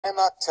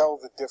cannot tell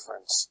the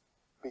difference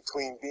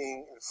between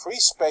being in free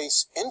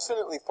space,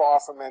 infinitely far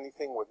from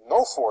anything with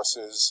no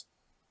forces,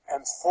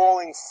 and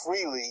falling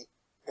freely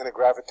in a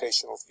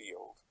gravitational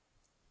field.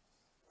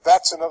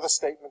 That's another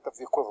statement of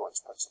the equivalence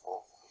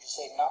principle. You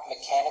say not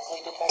mechanically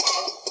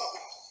detectable?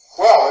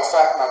 Well, in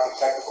fact, not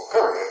detectable,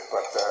 period,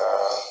 but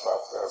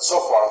so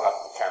far not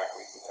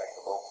mechanically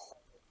detectable.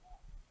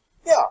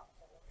 Yeah,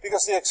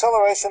 because the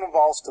acceleration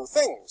involves two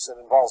things. It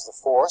involves the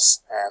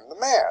force and the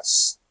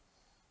mass.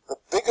 The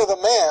bigger the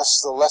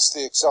mass, the less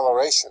the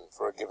acceleration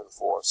for a given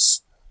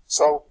force.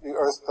 So the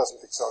Earth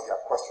doesn't accelerate.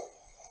 Yeah, question.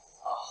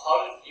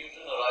 How did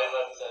Newton arrive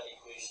at that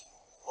equation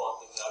for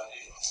the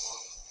gravitational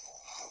force?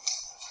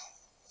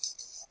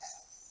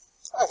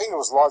 I think it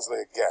was largely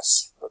a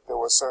guess, but it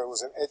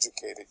was an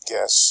educated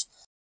guess.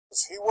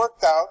 He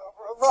worked out,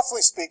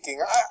 roughly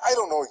speaking, I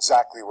don't know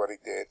exactly what he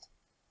did.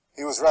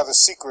 He was rather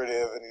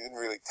secretive, and he didn't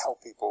really tell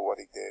people what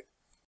he did.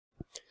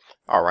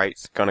 All right,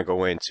 it's gonna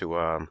go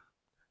into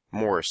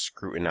more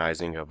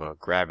scrutinizing of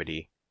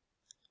gravity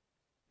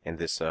and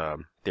this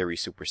theory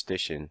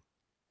superstition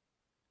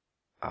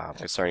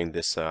concerning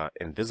this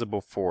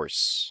invisible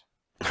force.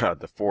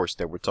 The force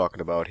that we're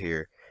talking about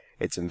here.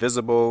 It's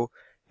invisible,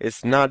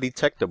 it's not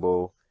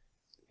detectable,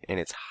 and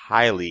it's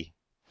highly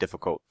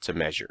difficult to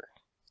measure.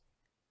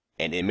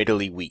 And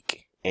admittedly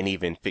weak, and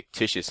even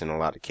fictitious in a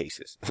lot of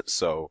cases.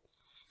 So,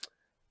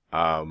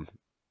 we're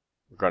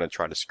going to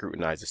try to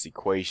scrutinize this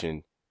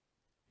equation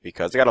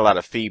because I got a lot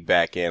of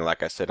feedback, and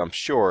like I said, I'm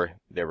sure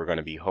there were going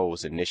to be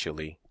holes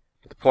initially.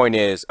 But the point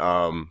is,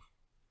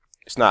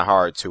 it's not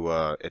hard to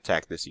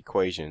attack this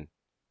equation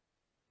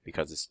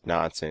because it's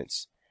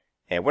nonsense.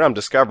 And what I'm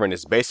discovering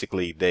is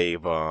basically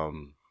they've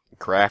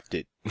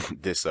crafted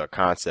this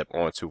concept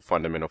onto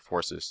fundamental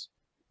forces.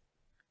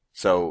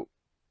 So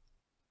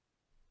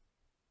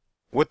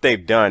what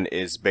they've done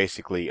is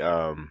basically,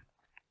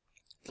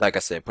 like I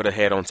said, put a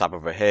head on top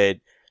of a head.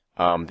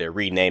 They're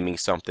renaming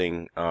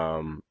something,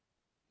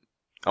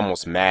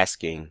 almost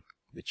masking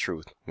the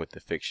truth with the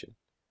fiction.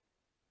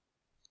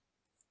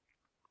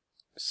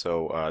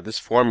 So this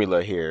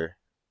formula here,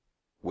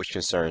 which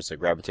concerns the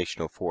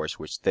gravitational force,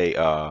 which they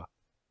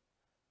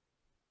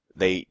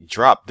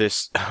drop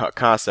this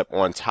concept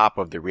on top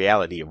of the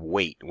reality of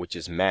weight, which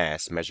is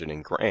mass measured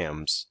in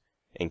grams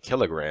and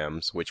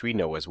kilograms, which we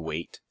know as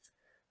weight.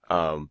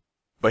 But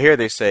here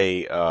they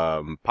say,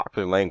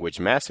 popular language,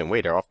 mass and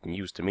weight are often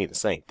used to mean the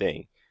same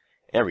thing.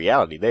 In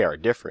reality, they are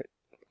different.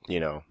 You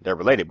know, they're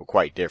related but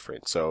quite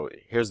different. So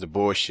here's the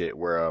bullshit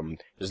where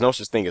there's no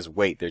such thing as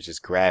weight. There's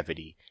just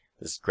gravity.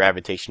 This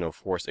gravitational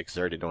force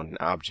exerted on an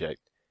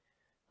object.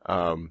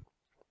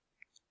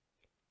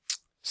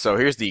 So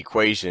here's the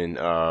equation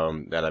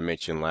that I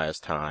mentioned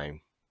last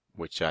time,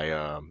 which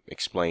I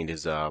explained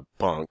is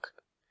bunk.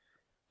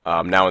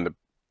 Now in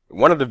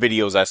one of the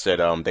videos I said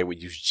they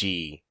would use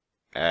G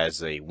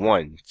as a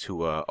 1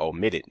 to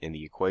omit it in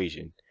the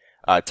equation.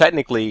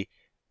 Technically,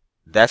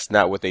 that's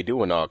not what they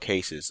do in all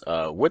cases.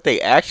 What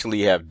they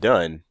actually have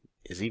done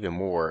is even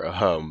more,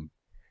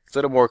 it's a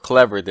little more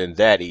clever than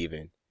that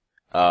even.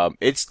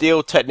 It's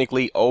still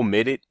technically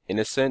omitted in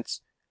a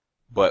sense,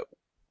 but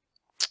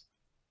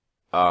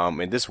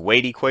in this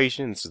weight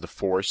equation, this is the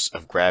force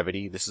of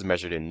gravity. This is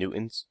measured in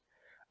newtons.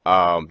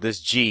 This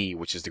G,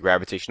 which is the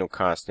gravitational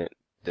constant,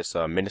 this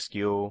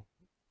minuscule,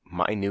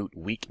 minute,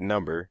 weak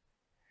number.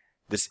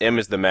 This M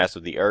is the mass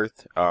of the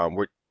Earth.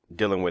 We're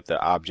dealing with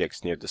the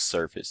objects near the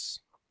surface.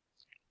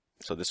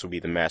 So this will be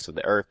the mass of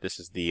the Earth. This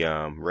is the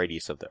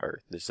radius of the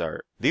Earth.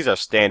 These are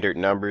standard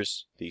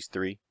numbers, these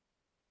three.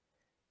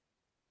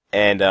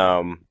 And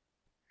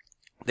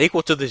they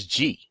equal to this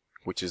G,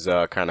 which is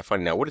kind of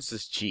funny. Now, what is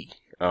this G?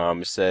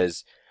 It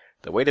says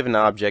the weight of an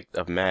object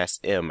of mass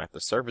m at the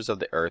surface of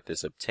the Earth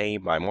is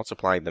obtained by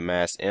multiplying the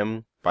mass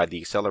m by the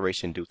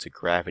acceleration due to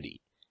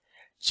gravity.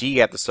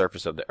 G at the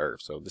surface of the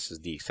Earth. So this is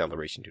the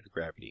acceleration due to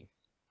gravity.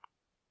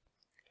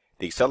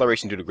 The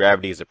acceleration due to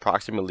gravity is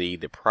approximately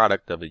the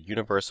product of the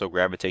universal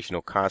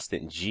gravitational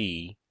constant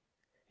G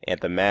and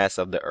the mass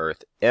of the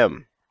Earth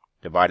m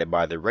divided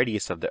by the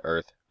radius of the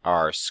Earth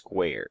r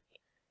squared.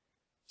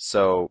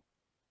 So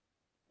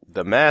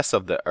the mass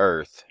of the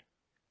Earth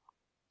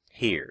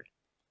here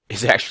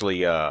is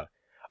actually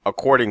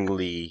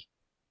accordingly,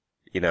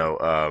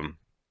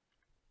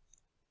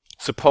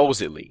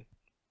 supposedly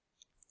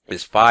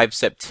is 5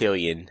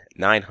 septillion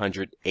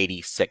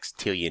 980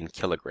 sextillion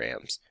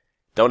kilograms.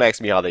 Don't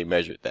ask me how they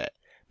measured that,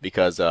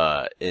 because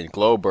in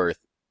globe Earth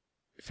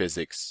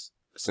physics,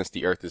 since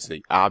the Earth is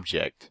the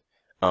object,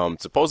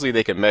 supposedly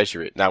they can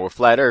measure it. Now with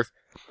flat Earth,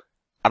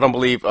 I don't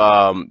believe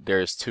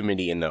there's too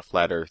many in the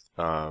flat Earth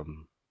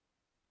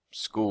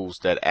schools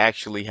that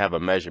actually have a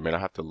measurement. I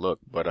have to look,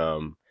 but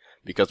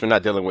because we're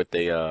not dealing with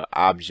a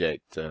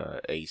object,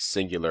 a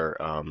singular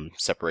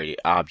separated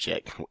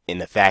object in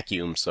the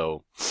vacuum,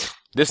 so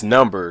this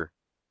number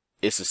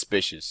is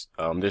suspicious.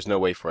 There's no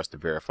way for us to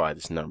verify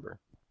this number.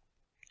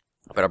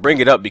 But I bring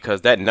it up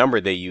because that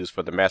number they use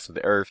for the mass of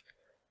the Earth,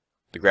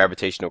 the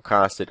gravitational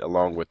constant,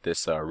 along with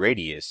this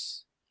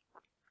radius,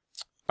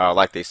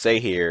 like they say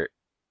here,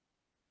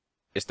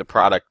 it's the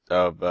product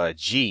of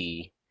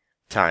g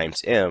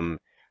times m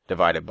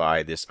divided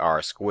by this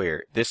r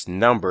squared. This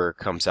number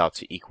comes out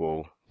to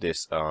equal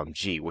this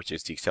g, which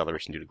is the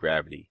acceleration due to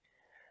gravity.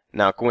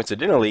 Now,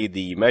 coincidentally,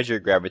 the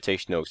measured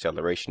gravitational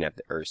acceleration at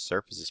the Earth's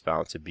surface is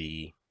found to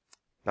be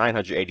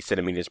 980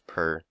 centimeters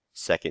per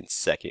second,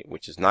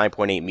 which is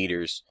 9.8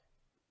 meters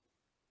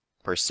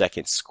per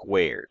second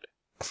squared.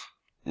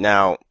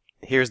 Now,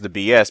 here's the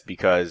BS,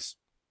 because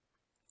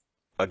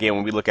again,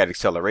 when we look at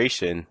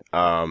acceleration,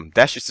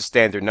 that's just a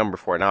standard number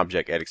for an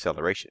object at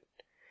acceleration.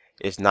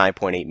 It's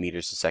 9.8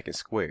 meters a second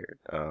squared.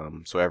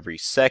 So every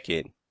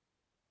second,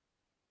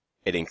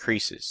 it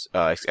increases,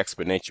 it's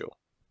exponential.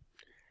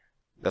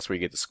 That's where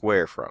you get the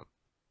square from.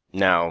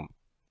 Now,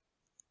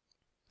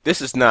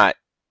 this is not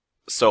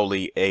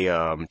solely a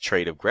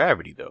trait of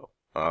gravity, though.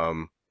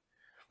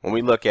 When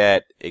we look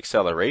at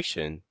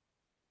acceleration,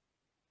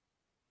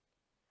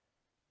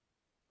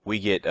 we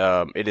get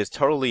it is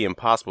totally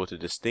impossible to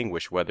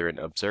distinguish whether an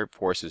observed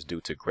force is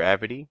due to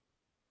gravity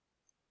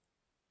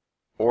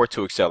or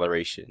to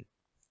acceleration.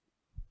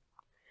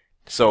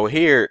 So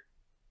here,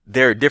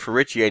 they're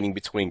differentiating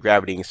between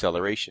gravity and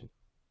acceleration.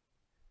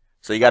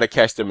 So you got to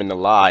catch them in the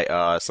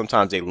lie.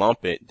 Sometimes they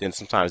lump it, then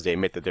sometimes they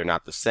admit that they're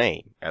not the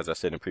same. As I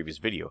said in the previous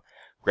video,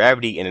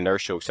 gravity and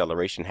inertial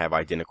acceleration have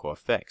identical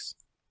effects.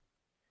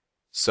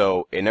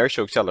 So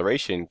inertial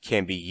acceleration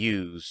can be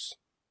used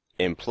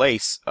in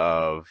place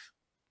of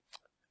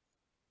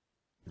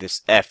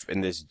this F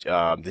and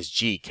this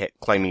G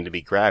claiming to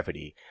be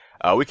gravity.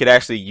 We could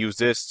actually use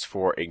this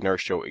for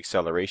inertial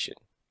acceleration.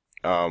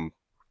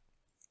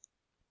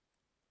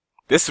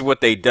 This is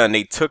what they done.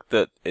 They took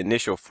the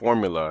initial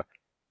formula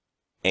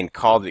and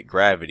called it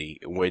gravity,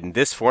 when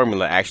this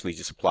formula actually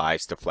just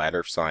applies to flat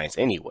earth science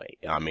anyway.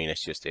 I mean,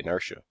 it's just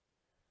inertia.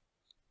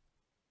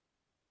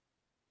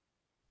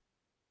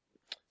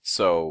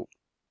 So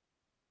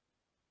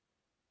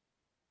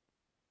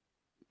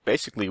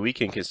basically, we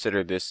can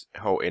consider this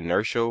whole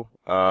inertial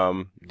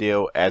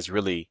deal as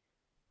really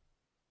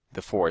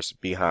the force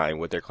behind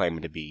what they're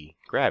claiming to be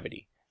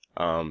gravity.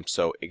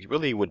 So it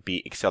really would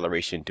be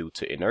acceleration due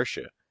to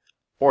inertia,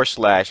 or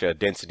slash a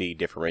density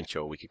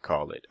differential, we could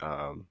call it.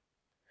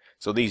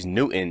 So these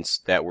newtons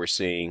that we're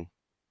seeing,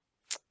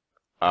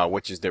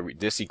 which is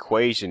this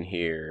equation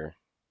here,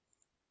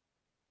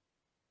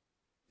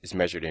 is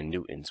measured in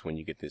newtons. When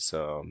you get this,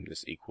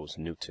 this equals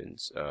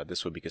newtons.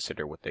 This would be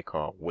considered what they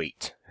call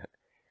weight.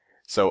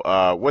 So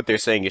what they're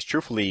saying is,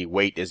 truthfully,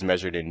 weight is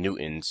measured in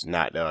newtons,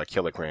 not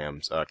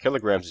kilograms.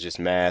 Kilograms is just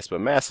mass,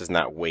 but mass is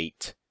not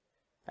weight.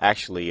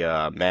 Actually,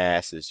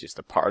 mass is just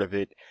a part of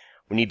it.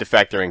 We need to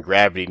factor in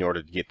gravity in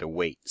order to get the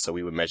weight, so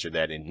we would measure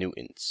that in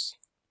newtons.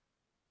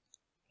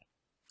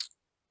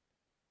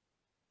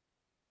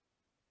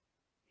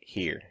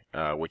 Here,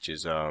 which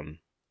is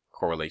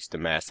correlates to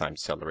mass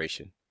times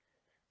acceleration.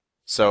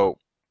 So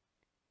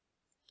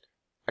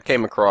I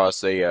came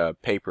across a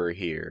paper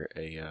here,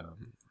 a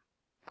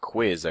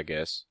quiz, I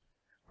guess,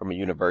 from a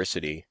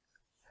university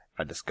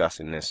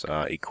discussing this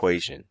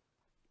equation.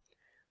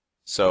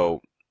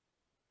 So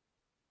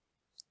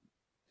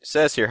it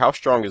says here, how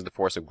strong is the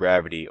force of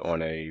gravity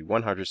on a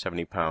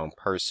 170-pound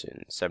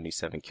person,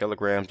 77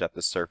 kilograms at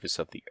the surface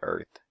of the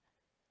Earth?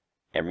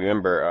 And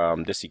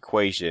remember, this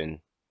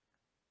equation,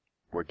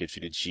 where it gives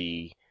you the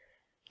G,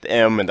 the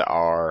M, and the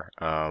R,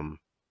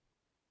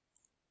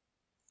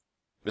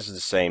 this is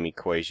the same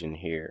equation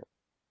here.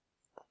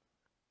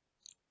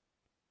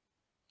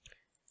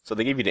 So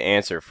they give you the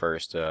answer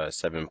first,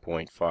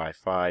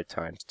 7.55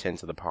 times 10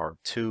 to the power of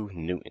 2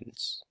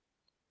 newtons.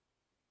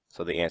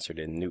 So they answered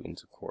in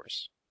newtons, of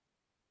course.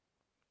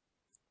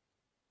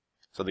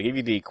 So they give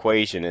you the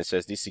equation, and it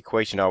says this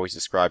equation always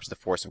describes the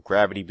force of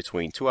gravity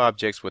between two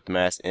objects with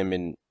mass m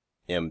and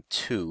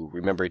m2.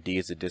 Remember, d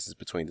is the distance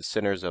between the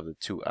centers of the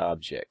two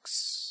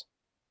objects.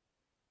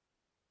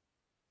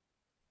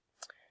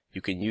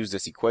 You can use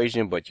this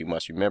equation, but you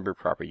must remember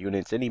proper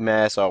units. Any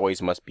mass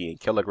always must be in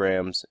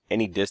kilograms.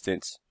 Any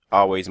distance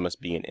always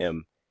must be in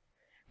m,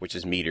 which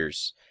is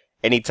meters.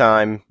 Any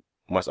time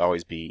must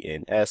always be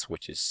in s,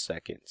 which is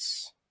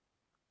seconds.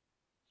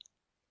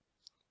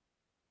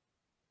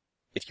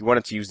 If you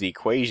wanted to use the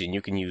equation,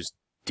 you can use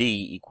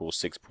d equals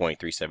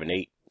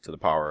 6.378 to the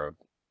power of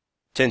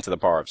 10 to the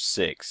power of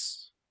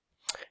 6.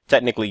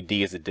 Technically,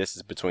 d is the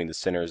distance between the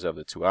centers of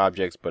the two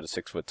objects, but a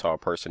 6-foot tall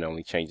person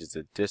only changes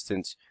the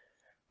distance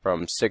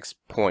from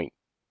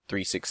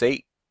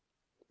 6.368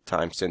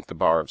 times 10 to the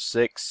power of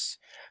 6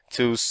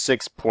 to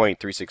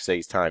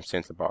 6.368 times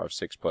 10 to the power of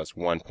 6 plus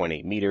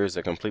 1.8 meters,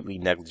 a completely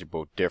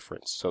negligible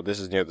difference. So this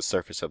is near the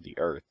surface of the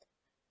Earth.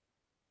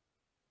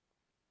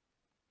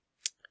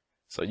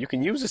 So you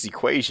can use this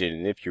equation,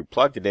 and if you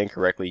plugged it in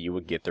correctly, you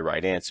would get the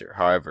right answer.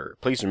 However,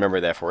 please remember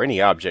that for any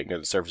object near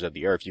the surface of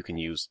the Earth, you can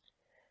use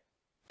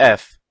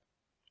F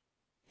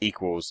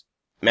equals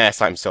mass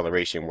times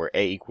acceleration, where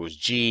A equals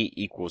G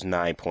equals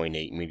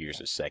 9.8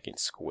 meters a second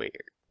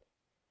squared.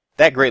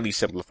 That greatly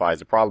simplifies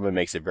the problem and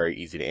makes it very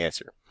easy to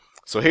answer.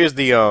 So here's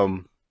the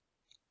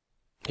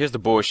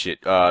bullshit.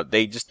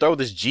 They just throw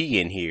this G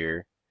in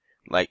here,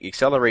 like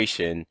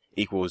acceleration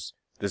equals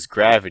this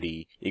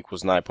gravity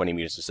equals 9.8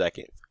 meters a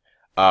second.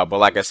 But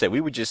like I said,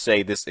 we would just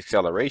say this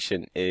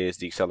acceleration is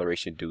the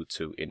acceleration due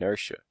to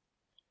inertia,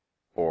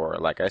 or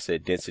like I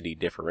said, density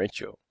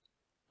differential.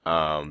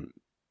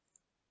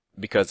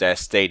 Because as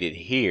stated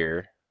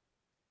here,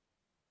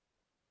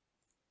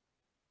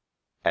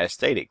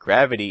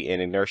 gravity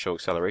and inertial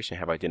acceleration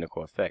have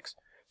identical effects.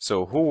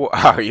 So who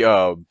are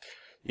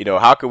you know,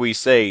 how can we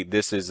say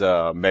this is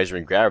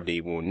measuring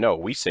gravity? Well, no,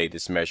 we say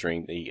this is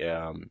measuring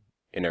the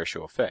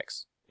inertial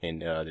effects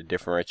and the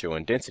differential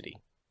in density.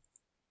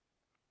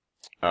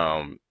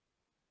 So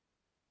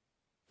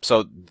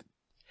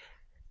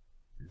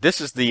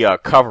this is the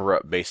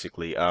cover-up,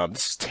 basically.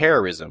 This is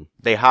terrorism.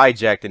 They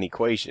hijacked an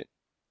equation.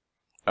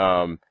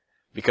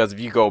 Because if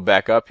you go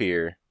back up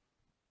here,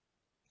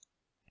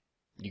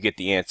 you get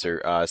the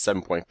answer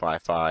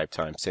 7.55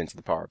 times 10 to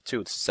the power of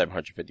 2. This is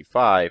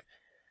 755.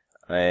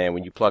 And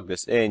when you plug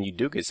this in, you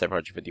do get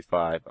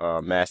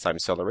 755 mass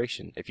times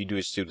acceleration. If you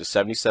do the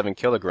 77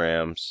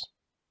 kilograms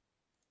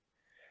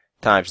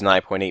times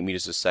 9.8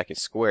 meters a second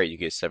squared, you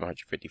get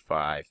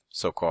 755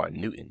 so-called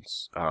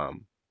newtons.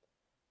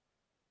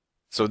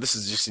 So this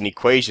is just an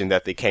equation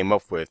that they came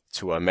up with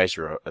to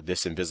measure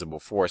this invisible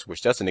force,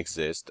 which doesn't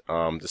exist.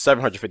 The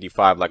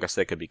 755, like I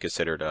said, could be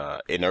considered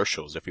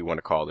inertials, if you want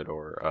to call it,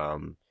 or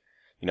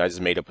you know, I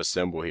just made up a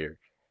symbol here,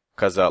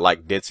 because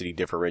like density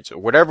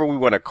differential, whatever we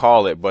want to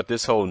call it. But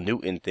this whole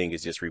Newton thing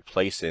is just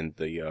replacing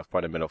the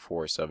fundamental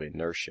force of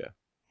inertia,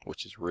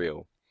 which is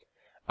real,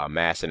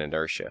 mass and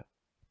inertia.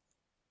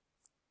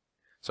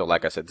 So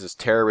like I said, this is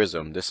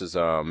terrorism. This is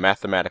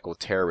mathematical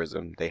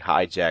terrorism. They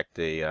hijacked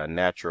the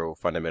natural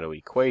fundamental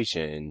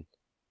equation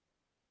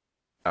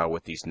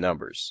with these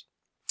numbers.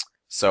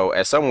 So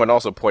as someone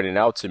also pointed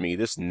out to me,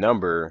 this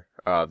number,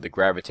 the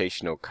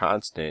gravitational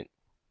constant,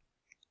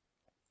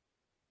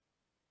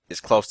 is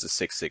close to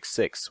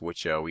 666,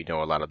 which we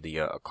know a lot of the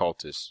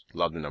occultists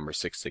love the number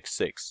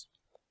 666.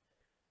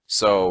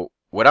 So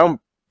what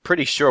I'm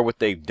pretty sure what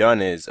they've done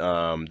is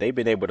they've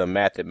been able to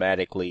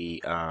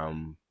mathematically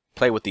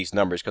play with these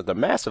numbers, because the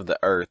mass of the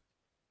Earth,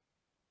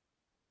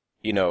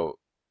 you know,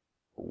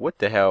 what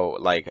the hell,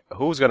 like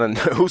who's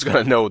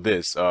gonna know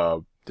this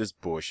this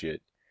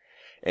bullshit?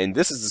 And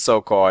this is the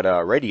so-called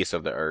radius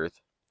of the Earth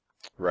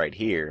right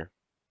here.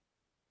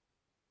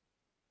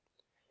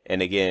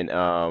 And again,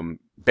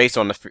 based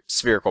on the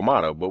spherical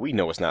model, but we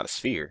know it's not a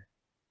sphere.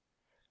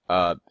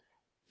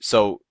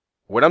 So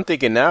what I'm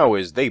thinking now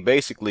is they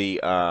basically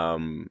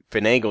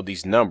finagled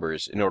these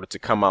numbers in order to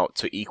come out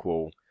to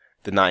equal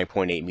the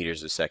 9.8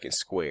 meters a second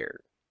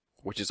squared,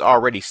 which is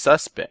already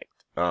suspect.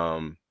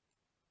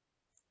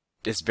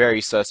 It's very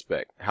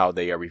suspect how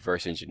they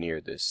reverse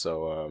engineered this.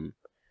 So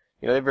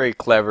you know, they're very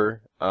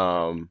clever.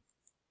 And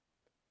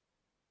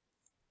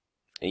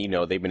you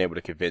know, they've been able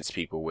to convince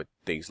people with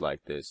things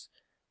like this.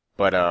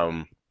 But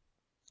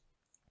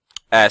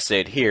as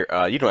said here,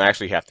 you don't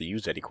actually have to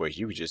use that equation.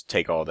 You could just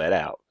take all that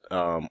out,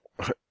 or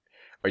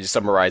just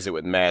summarize it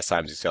with mass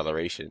times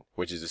acceleration,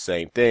 which is the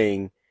same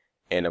thing.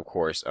 And of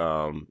course,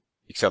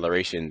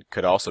 acceleration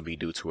could also be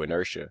due to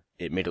inertia,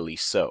 admittedly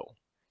so.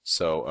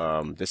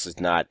 So this is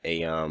not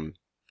a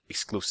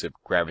exclusive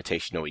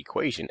gravitational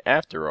equation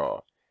after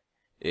all.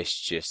 It's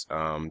just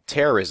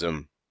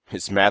terrorism.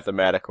 It's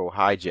mathematical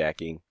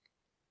hijacking.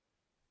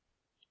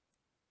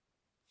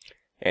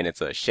 And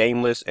it's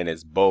shameless and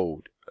it's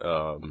bold.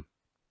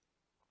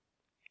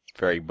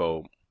 Very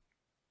bold.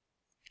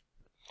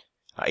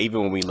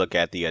 Even when we look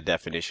at the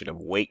definition of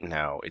weight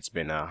now, it's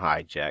been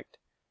hijacked.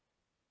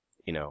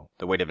 You know,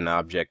 the weight of an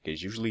object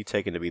is usually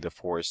taken to be the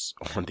force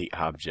on the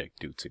object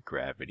due to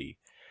gravity.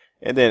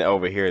 And then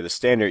over here, the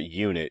standard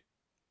unit,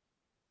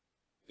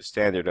 the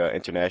standard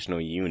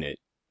international unit,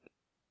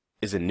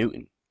 is a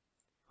Newton.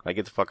 Like,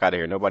 get the fuck out of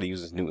here. Nobody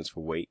uses newtons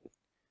for weight.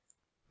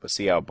 But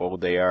see how bold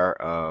they are.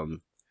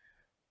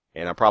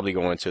 And I'll probably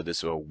go into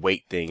this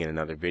weight thing in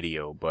another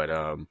video.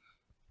 But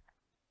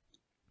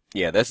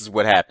yeah, this is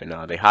what happened.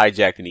 They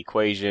hijacked an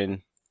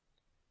equation.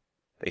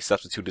 They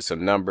substituted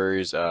some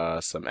numbers,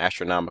 some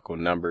astronomical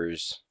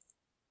numbers,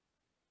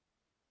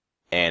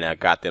 and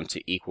got them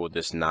to equal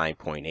this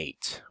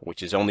 9.8,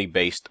 which is only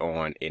based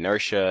on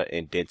inertia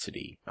and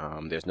density.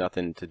 There's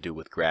nothing to do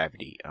with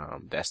gravity.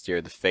 That's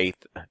still the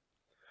faith.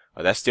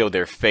 That's still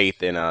their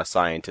faith in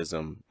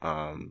scientism,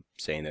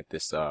 saying that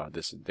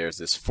there's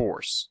this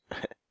force.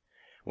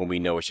 When we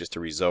know it's just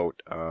a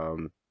result.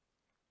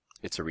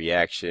 It's a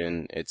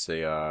reaction. It's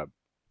the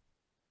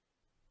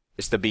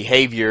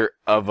behavior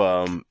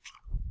of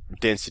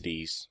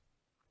densities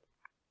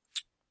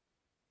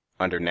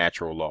under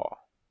natural law.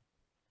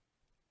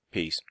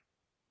 Peace.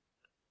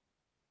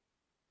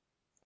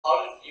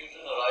 How did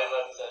Newton arrive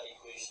at that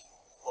equation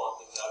for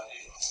the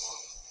gravitational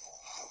force?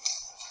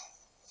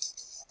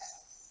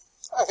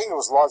 I think it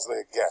was largely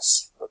a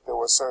guess, but it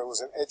was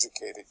an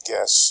educated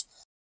guess.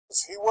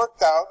 He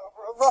worked out,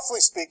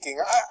 roughly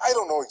speaking, I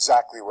don't know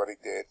exactly what he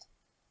did.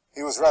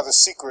 He was rather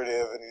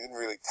secretive, and he didn't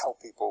really tell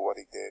people what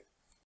he did.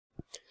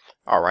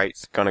 All right,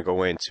 it's gonna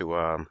go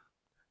into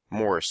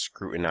more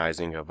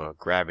scrutinizing of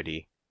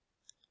gravity.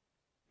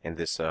 and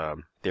this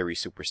theory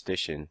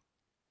superstition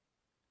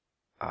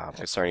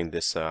concerning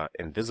this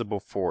invisible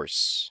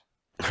force.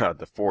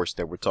 The force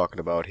that we're talking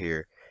about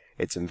here.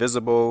 It's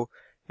invisible,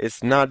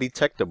 it's not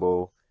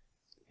detectable,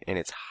 and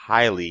it's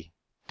highly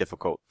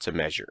difficult to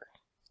measure.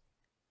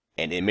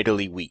 And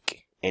admittedly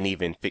weak, and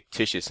even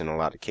fictitious in a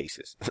lot of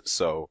cases.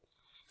 So,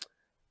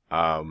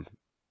 we're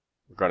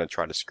going to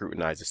try to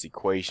scrutinize this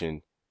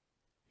equation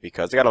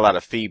because I got a lot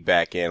of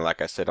feedback, and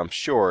like I said, I'm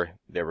sure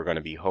there were going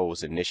to be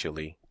holes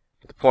initially.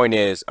 But the point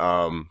is,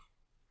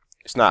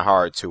 it's not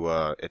hard to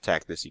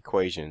attack this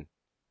equation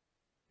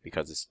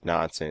because it's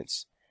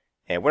nonsense.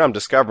 And what I'm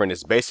discovering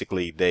is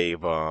basically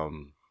they've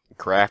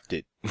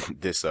grafted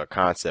this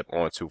concept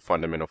onto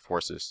fundamental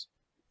forces.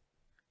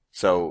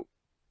 So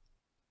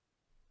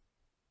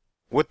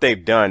what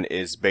they've done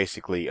is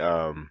basically,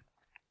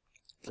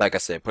 like I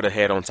said, put a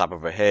head on top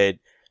of a head.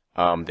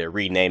 They're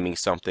renaming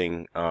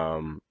something,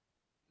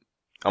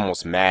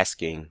 almost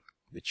masking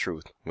the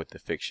truth with the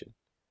fiction.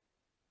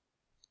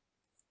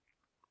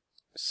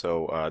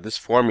 So this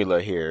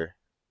formula here,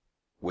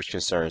 which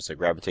concerns the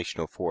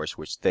gravitational force,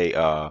 which they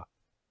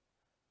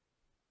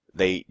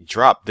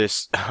drop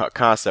this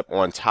concept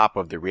on top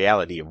of the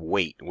reality of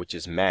weight, which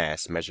is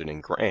mass measured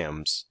in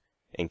grams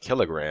and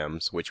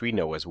kilograms, which we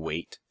know as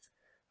weight.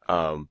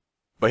 But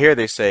here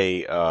they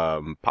say,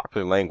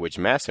 popular language,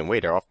 mass and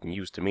weight are often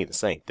used to mean the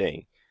same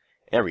thing.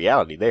 In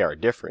reality, they are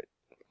different.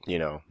 You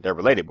know, they're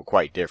related but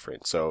quite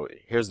different. So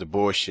here's the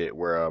bullshit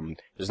where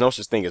there's no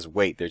such thing as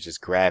weight. There's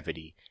just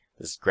gravity.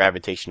 This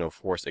gravitational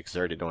force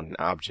exerted on an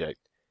object.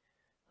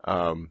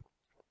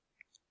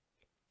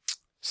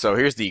 So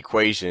here's the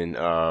equation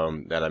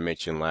that I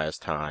mentioned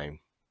last time,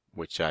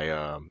 which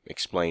I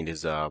explained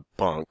is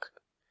bunk.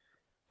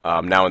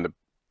 Now in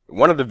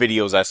one of the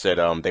videos I said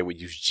they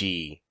would use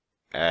G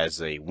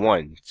as a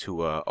 1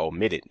 to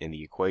omit it in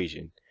the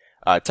equation.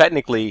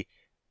 Technically,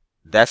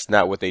 that's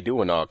not what they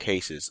do in all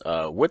cases.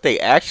 What they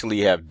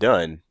actually have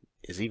done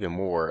is even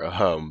more,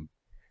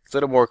 it's a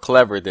little more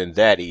clever than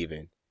that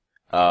even.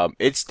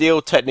 It's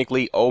still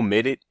technically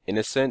omitted in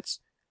a sense,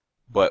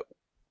 but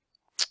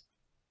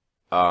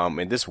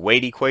in this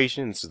weight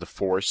equation, this is the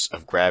force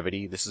of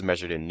gravity. This is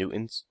measured in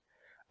newtons.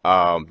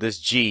 This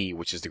G,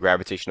 which is the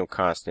gravitational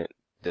constant,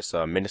 this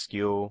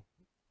minuscule,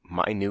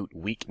 minute,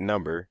 weak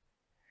number.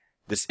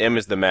 This M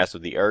is the mass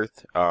of the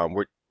Earth.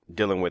 We're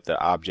dealing with the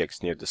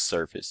objects near the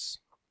surface.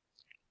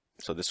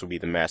 So this will be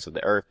the mass of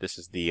the Earth. This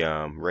is the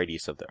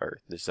radius of the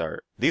Earth.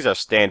 These are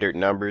standard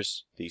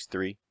numbers, these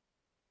three.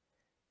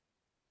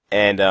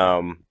 And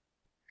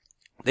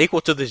they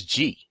equal to this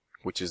G,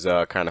 which is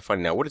kind of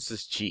funny. Now, what is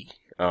this G?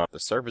 The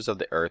surface of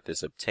the Earth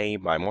is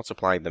obtained by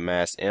multiplying the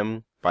mass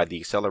m by the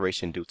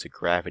acceleration due to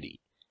gravity.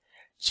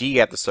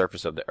 G at the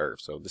surface of the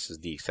Earth. So this is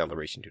the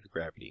acceleration due to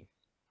gravity.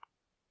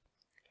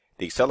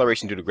 The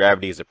acceleration due to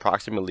gravity is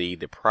approximately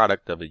the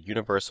product of the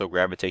universal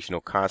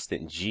gravitational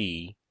constant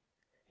G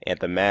and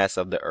the mass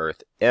of the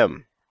Earth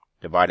m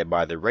divided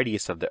by the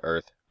radius of the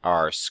Earth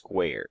r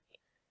squared.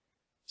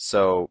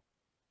 So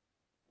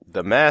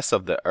the mass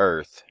of the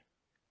Earth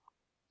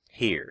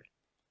here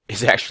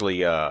is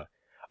actually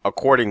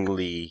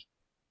accordingly,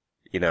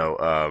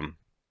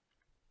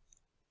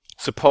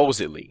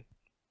 supposedly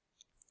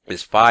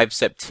is 5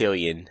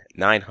 septillion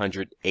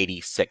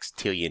 980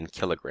 sextillion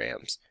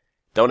kilograms.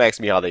 Don't ask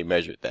me how they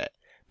measured that,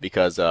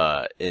 because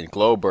in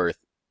globe Earth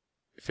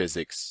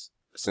physics,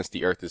 since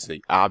the Earth is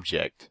the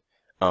object,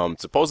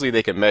 supposedly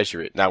they can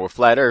measure it. Now with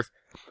flat Earth,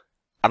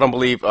 I don't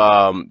believe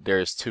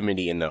there's too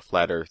many in the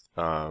flat Earth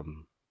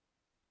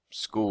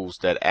schools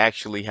that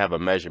actually have a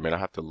measurement. I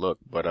have to look,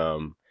 but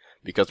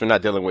because we're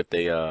not dealing with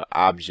a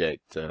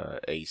object,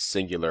 a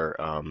singular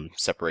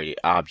separated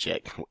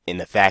object in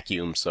the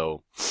vacuum,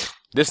 so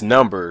this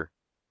number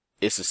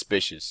is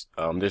suspicious.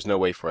 There's no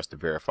way for us to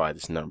verify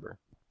this number.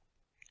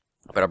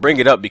 But I bring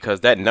it up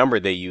because that number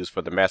they use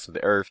for the mass of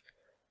the Earth,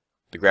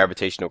 the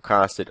gravitational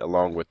constant,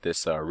 along with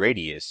this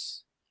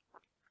radius,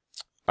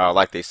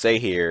 like they say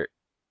here,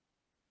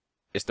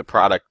 it's the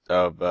product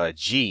of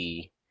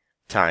G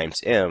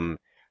times m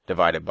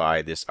divided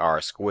by this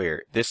r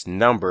squared. This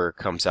number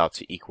comes out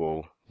to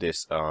equal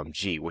this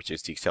G, which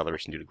is the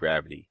acceleration due to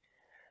gravity.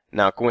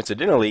 Now,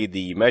 coincidentally,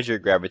 the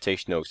measured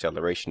gravitational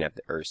acceleration at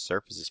the Earth's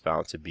surface is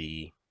found to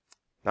be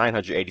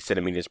 980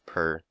 centimeters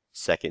per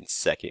second,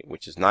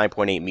 which is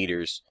 9.8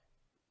 meters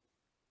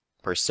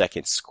per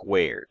second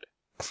squared.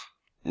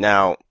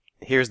 Now,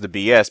 here's the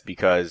BS,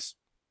 because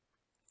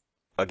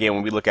again,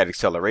 when we look at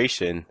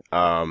acceleration,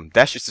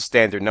 that's just a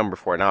standard number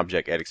for an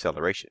object at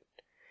acceleration.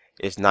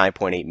 It's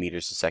 9.8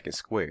 meters a second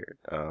squared.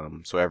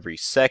 So every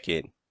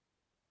second,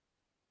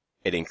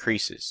 it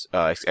increases.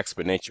 It's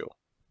exponential.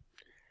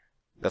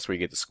 That's where you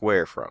get the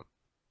square from.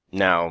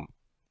 Now,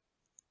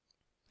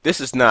 this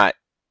is not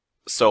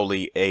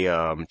solely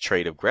a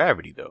trait of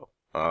gravity, though.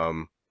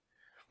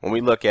 When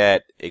we look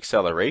at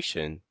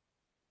acceleration,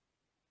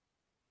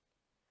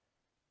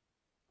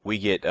 we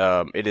get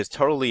it is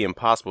totally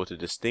impossible to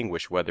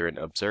distinguish whether an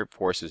observed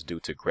force is due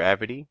to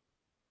gravity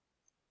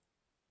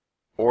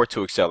or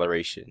to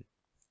acceleration.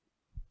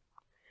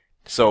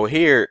 So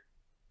here,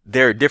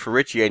 they're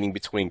differentiating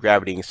between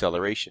gravity and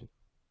acceleration.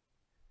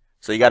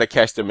 So you got to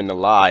catch them in the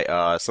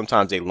lie.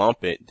 Sometimes they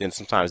lump it, then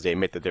sometimes they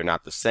admit that they're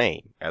not the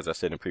same. As I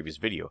said in the previous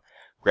video,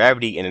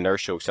 gravity and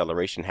inertial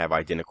acceleration have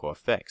identical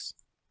effects.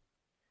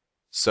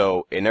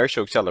 So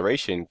inertial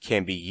acceleration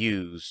can be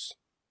used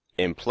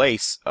in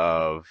place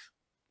of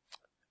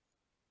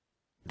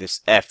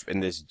this F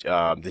and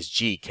this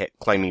G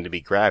claiming to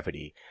be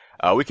gravity.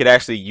 We could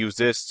actually use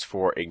this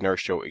for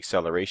inertial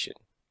acceleration.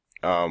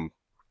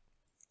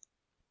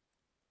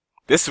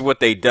 This is what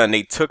they done.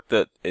 They took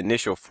the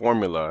initial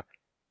formula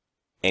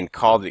and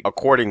called it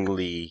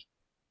accordingly,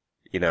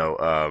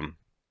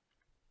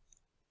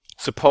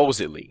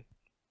 supposedly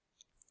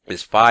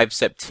is 5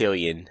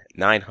 septillion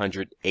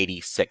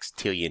 980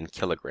 sextillion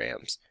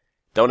kilograms.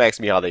 Don't ask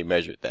me how they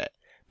measured that,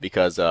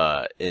 because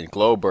in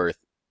globe earth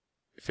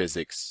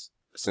physics,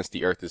 since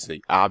the earth is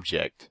the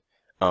object,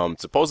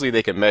 supposedly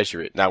they can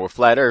measure it. Now with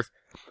flat earth,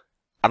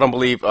 I don't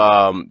believe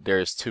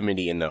there's too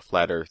many in the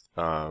flat earth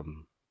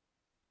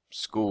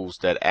schools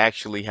that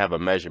actually have a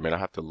measurement. I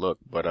have to look,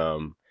 but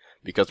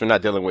because we're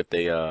not dealing with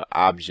a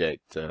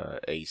object,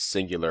 a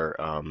singular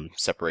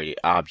separated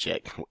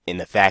object in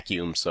the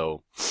vacuum,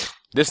 so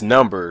this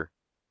number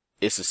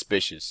is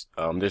suspicious.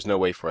 There's no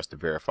way for us to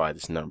verify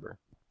this number.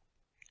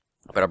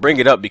 But I bring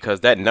it up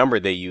because that number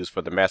they use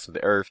for the mass of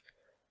the Earth,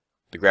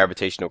 the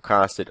gravitational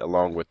constant,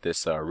 along with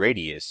this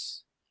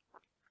radius,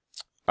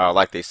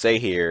 like they say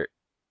here,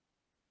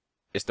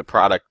 it's the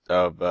product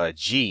of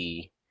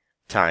G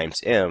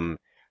times M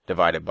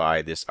divided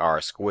by this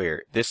R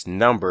squared. This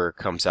number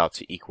comes out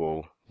to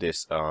equal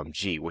this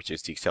G, which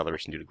is the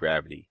acceleration due to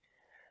gravity.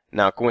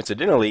 Now,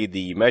 coincidentally,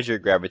 the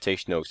measured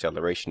gravitational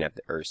acceleration at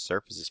the Earth's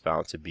surface is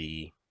found to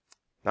be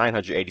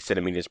 980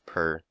 centimeters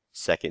per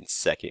second,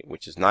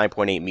 which is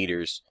 9.8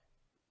 meters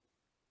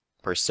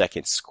per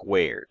second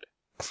squared.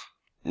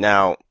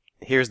 Now,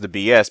 here's the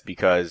BS,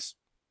 because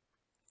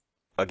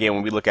again,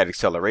 when we look at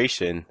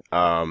acceleration,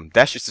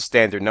 that's just a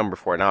standard number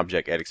for an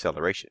object at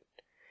acceleration.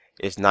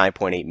 It's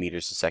 9.8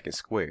 meters a second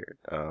squared.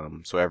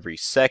 So every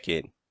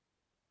second,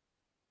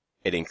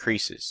 it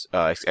increases.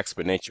 It's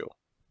exponential.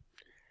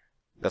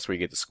 That's where you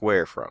get the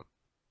square from.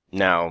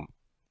 Now,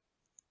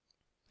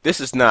 this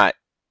is not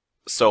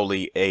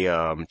solely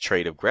a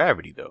trait of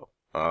gravity, though.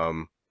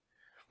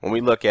 When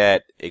we look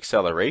at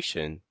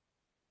acceleration,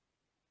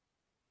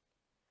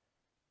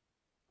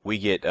 we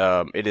get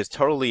it is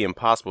totally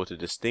impossible to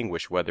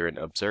distinguish whether an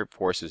observed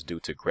force is due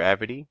to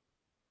gravity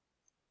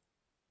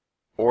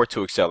or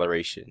to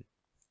acceleration.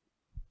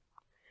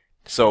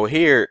 So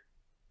here,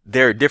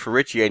 they're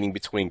differentiating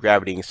between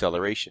gravity and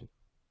acceleration.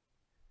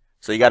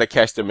 So you got to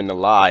catch them in the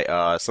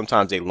lie.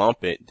 Sometimes they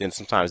lump it, then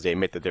sometimes they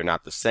admit that they're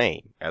not the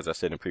same. As I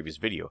said in the previous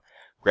video,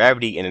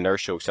 gravity and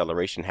inertial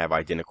acceleration have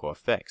identical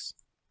effects.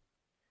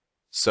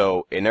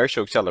 So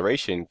inertial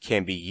acceleration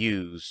can be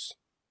used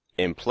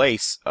in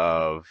place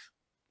of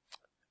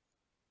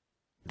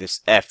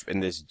this F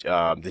and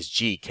this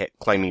G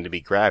claiming to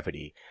be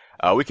gravity.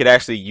 We could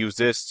actually use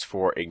this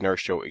for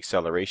inertial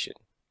acceleration.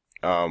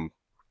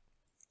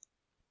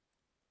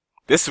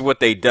 This is what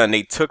they done.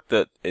 They took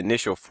the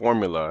initial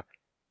formula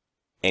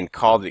and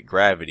called it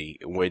gravity,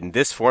 when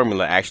this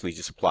formula actually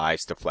just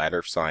applies to flat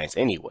earth science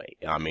anyway.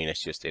 I mean,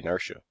 it's just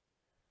inertia.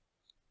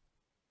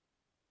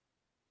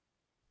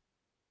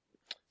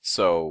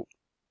 So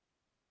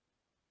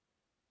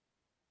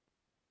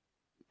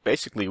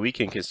basically, we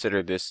can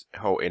consider this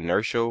whole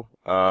inertial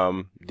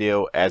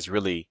deal as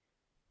really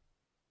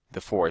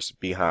the force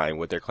behind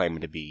what they're claiming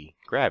to be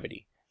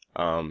gravity.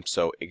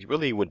 So it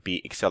really would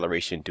be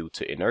acceleration due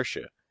to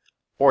inertia,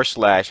 or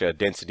slash a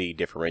density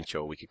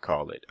differential, we could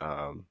call it.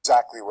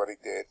 Exactly what he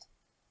did.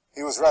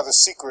 He was rather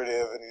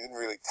secretive, and he didn't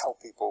really tell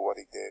people what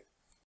he did.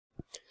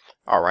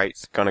 All right,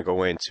 it's gonna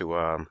go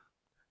into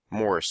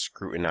more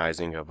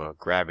scrutinizing of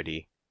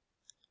gravity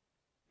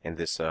and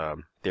this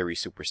theory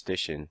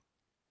superstition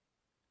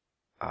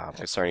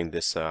concerning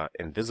this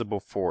invisible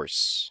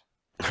force.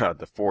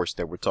 The force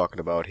that we're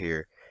talking about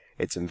here.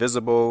 It's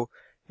invisible,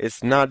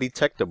 it's not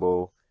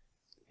detectable,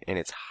 and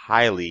it's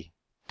highly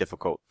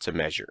difficult to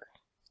measure,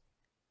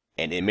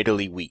 and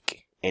admittedly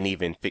weak, and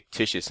even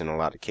fictitious in a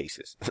lot of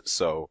cases.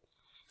 So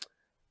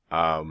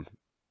we're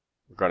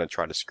going to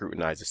try to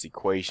scrutinize this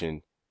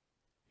equation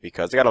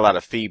because I got a lot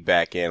of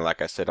feedback, and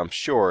like I said, I'm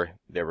sure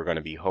there were going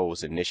to be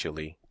holes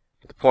initially.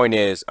 But the point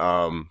is,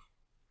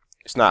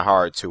 it's not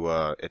hard to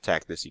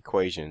attack this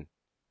equation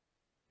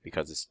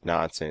because it's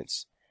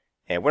nonsense.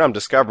 And what I'm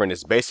discovering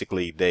is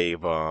basically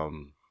they've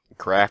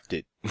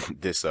grafted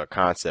this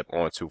concept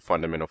onto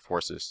fundamental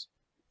forces.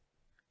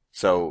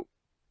 So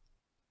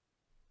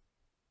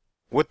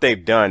what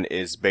they've done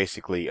is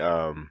basically,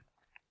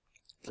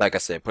 like I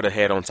said, put a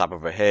head on top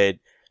of a head.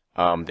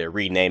 They're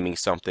renaming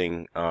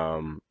something,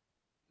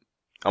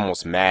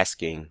 almost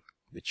masking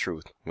the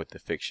truth with the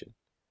fiction.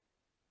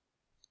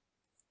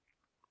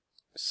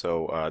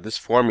 So this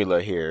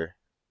formula here,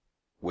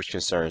 which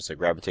concerns the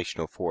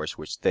gravitational force,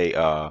 which they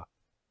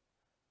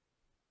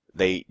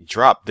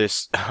drop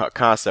this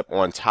concept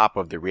on top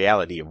of the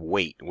reality of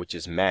weight, which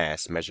is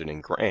mass measured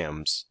in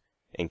grams,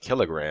 in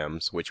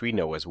kilograms, which we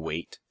know as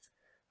weight.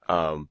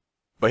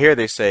 But here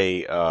they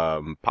say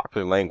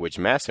popular language,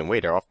 mass and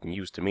weight are often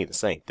used to mean the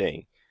same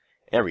thing.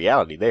 In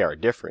reality, they are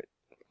different.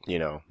 You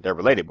know, they're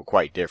related but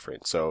quite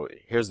different. So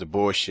here's the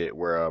bullshit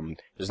where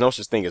there's no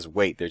such thing as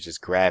weight. There's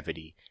just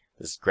gravity.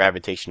 This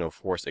gravitational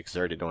force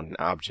exerted on an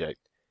object.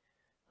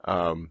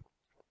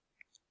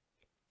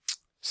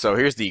 So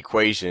here's the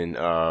equation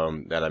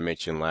that I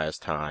mentioned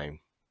last time,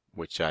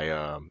 which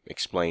I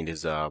explained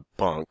is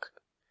bunk.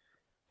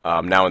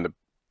 Now in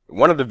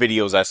one of the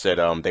videos I said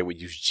they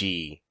would use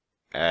G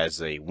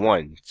as a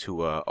 1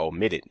 to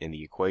omit it in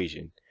the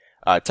equation.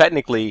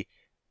 Technically,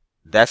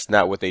 that's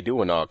not what they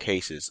do in all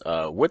cases.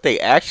 What they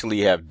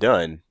actually have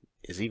done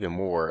is even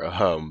more,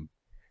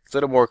 it's a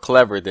little more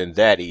clever than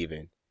that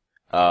even.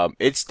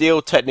 It's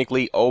still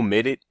technically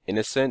omitted in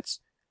a sense,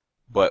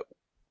 but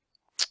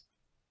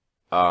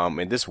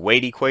in this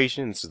weight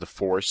equation, this is the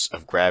force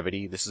of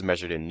gravity. This is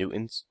measured in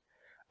newtons.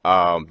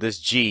 This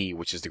G,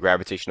 which is the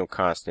gravitational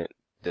constant,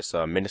 this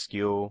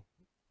minuscule,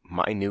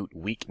 minute,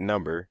 weak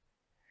number.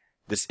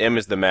 This M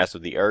is the mass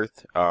of the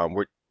Earth.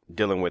 We're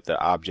dealing with the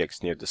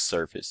objects near the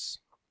surface.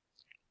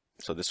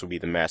 So this will be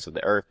the mass of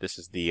the Earth. This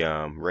is the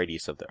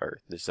radius of the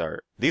Earth.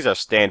 These are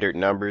standard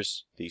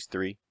numbers, these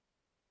three.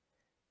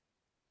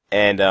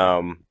 And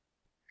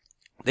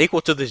they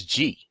equal to this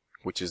G,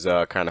 which is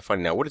kind of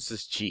funny. Now, what is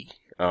this G?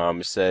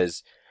 It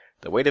says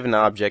the weight of an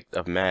object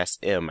of mass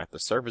m at the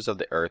surface of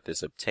the Earth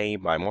is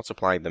obtained by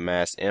multiplying the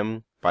mass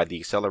m by the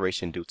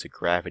acceleration due to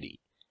gravity.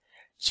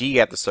 G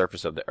at the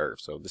surface of the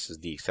Earth. So this is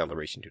the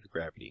acceleration due to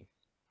gravity.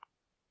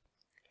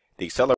 The acceleration